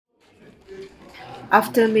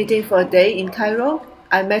After meeting for a day in Cairo,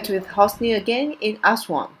 I met with Hosny again in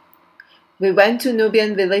Aswan. We went to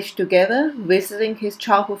Nubian Village together, visiting his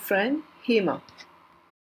childhood friend, Hima.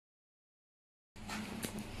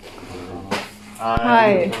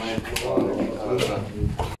 Hi.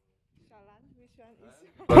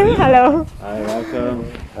 Hello. Hi, welcome.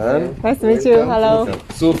 Nice to meet you. Hello.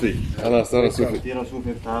 Sufi. Hello, Sufi.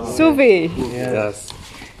 Sufi. Yes.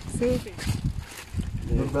 Sufi.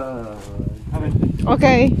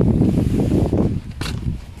 Okay.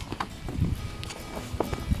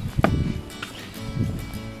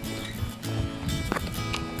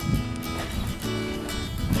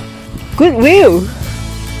 Good view.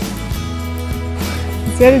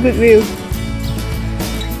 It's very good view.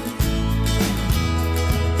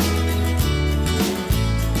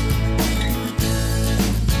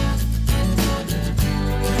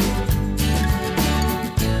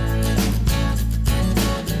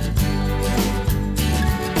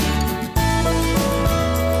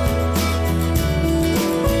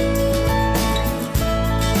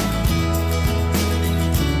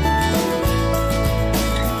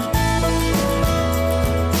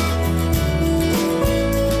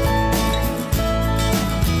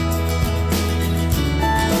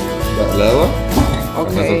 بقلاوة.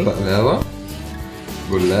 Okay. بقلاوة.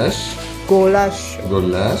 جلاش.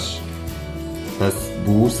 جلاش.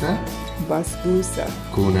 بسبوسة. Basbousa.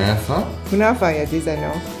 كنافة. Kunafa, yeah, this I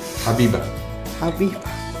know. حبيبة. Habiba.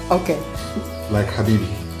 Okay. Like حبيبي.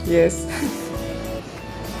 Yes.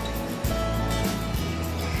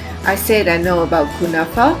 I said I know about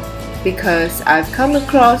kunafa because I've come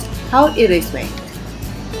across how it is made.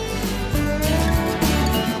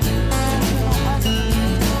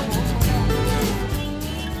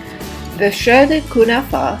 The shredded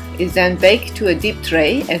kunafa is then baked to a deep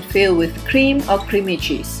tray and filled with cream or creamy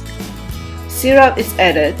cheese. Syrup is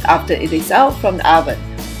added after it is out from the oven.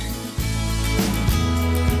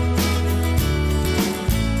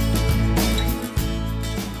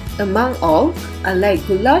 Among all, I like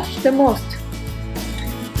goulash the most.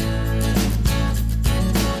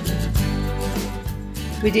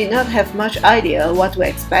 We did not have much idea what to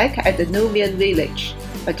expect at the Nubian village,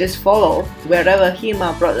 but just follow wherever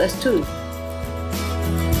Hima brought us to.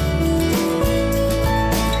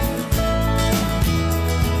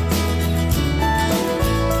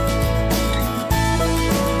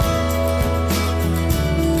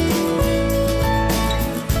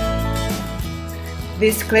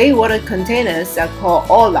 These clay water containers are called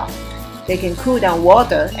ola. They can cool down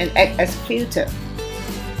water and act as a filter.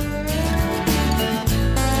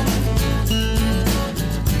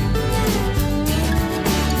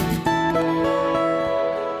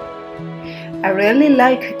 I really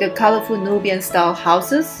like the colorful Nubian style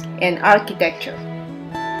houses and architecture.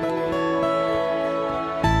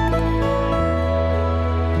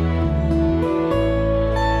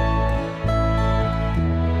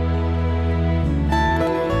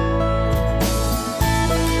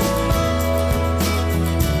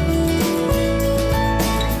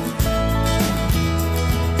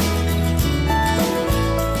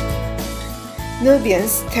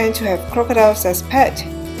 Nubians tend to have crocodiles as pets.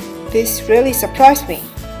 This really surprised me.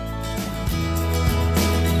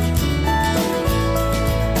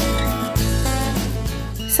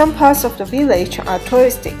 Some parts of the village are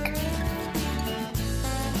touristic.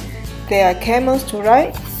 There are camels to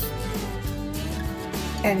ride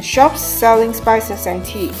and shops selling spices and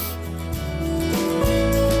tea.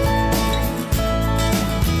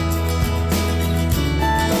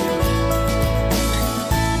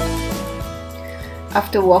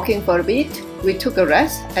 After walking for a bit, we took a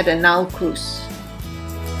rest at a Nile cruise.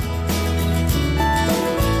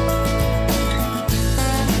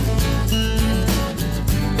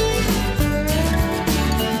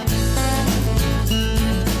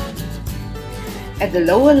 At the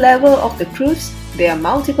lower level of the cruise, there are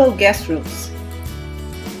multiple guest rooms.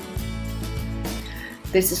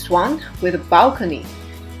 This is one with a balcony.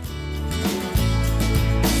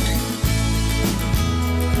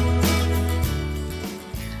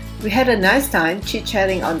 We had a nice time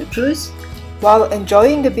chit-chatting on the cruise while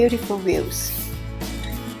enjoying the beautiful views.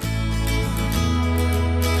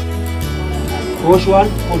 Push one.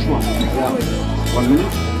 Yeah. 1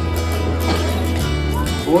 minute.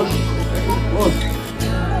 Push.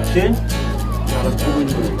 Change.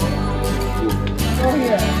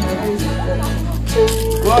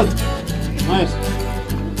 Good. Nice.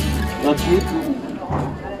 That's it.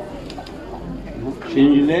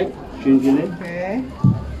 Change leg. Okay.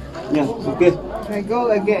 Yeah, it's okay. I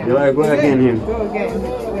go again. Yeah, go again here. Go again.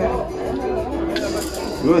 Yeah.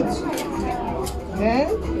 Good. Then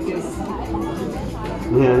this.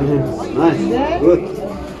 Yeah, nice. Good.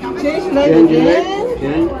 Change leg Change your leg.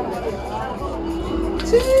 again.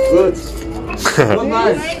 Change. Good. Not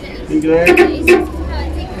nice. Change your leg.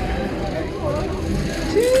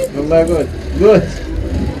 Not bad, good. Good.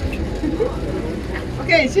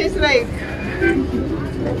 Okay, change leg.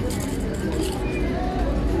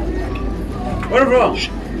 Where from?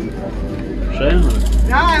 China.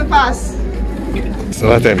 Now I'm fast.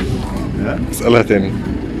 اسألها تاني. اسألها تاني.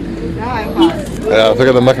 Now I'm fast. على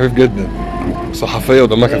فكرة دمها خفيف جدا. صحفية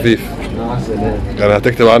ودمها خفيف. يعني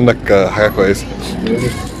هتكتب عنك حاجة كويسة.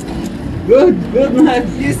 Good, good, nice.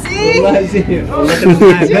 You see? والله زين. والله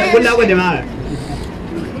تمام. كل أول معاه.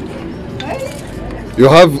 You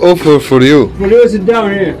have offer for you. Will you sit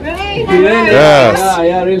down here? Really? Yes.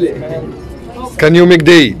 Yeah, really. Can you make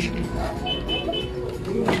deal?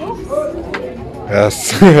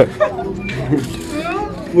 Yes.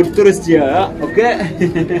 For tourists, yeah. Okay.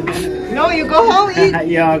 No, you go home, eat.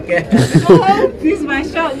 Yeah, okay. Go home. This is my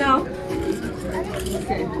shot now.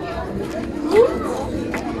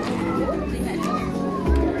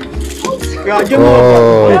 Yeah, jump Oh.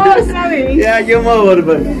 over. Oh, sorry. Yeah, jump over,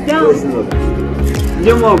 but. Down.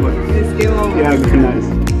 Jump over. It's game over. Yeah, very nice.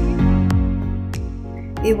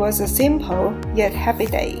 It was a simple yet happy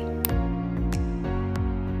day.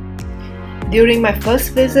 During my first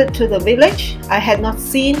visit to the village, I had not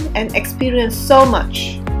seen and experienced so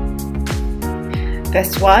much.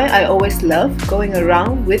 That's why I always love going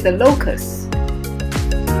around with the locals.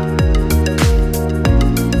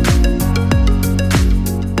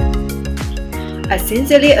 I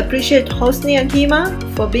sincerely appreciate Hosny and Hima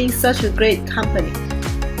for being such a great company.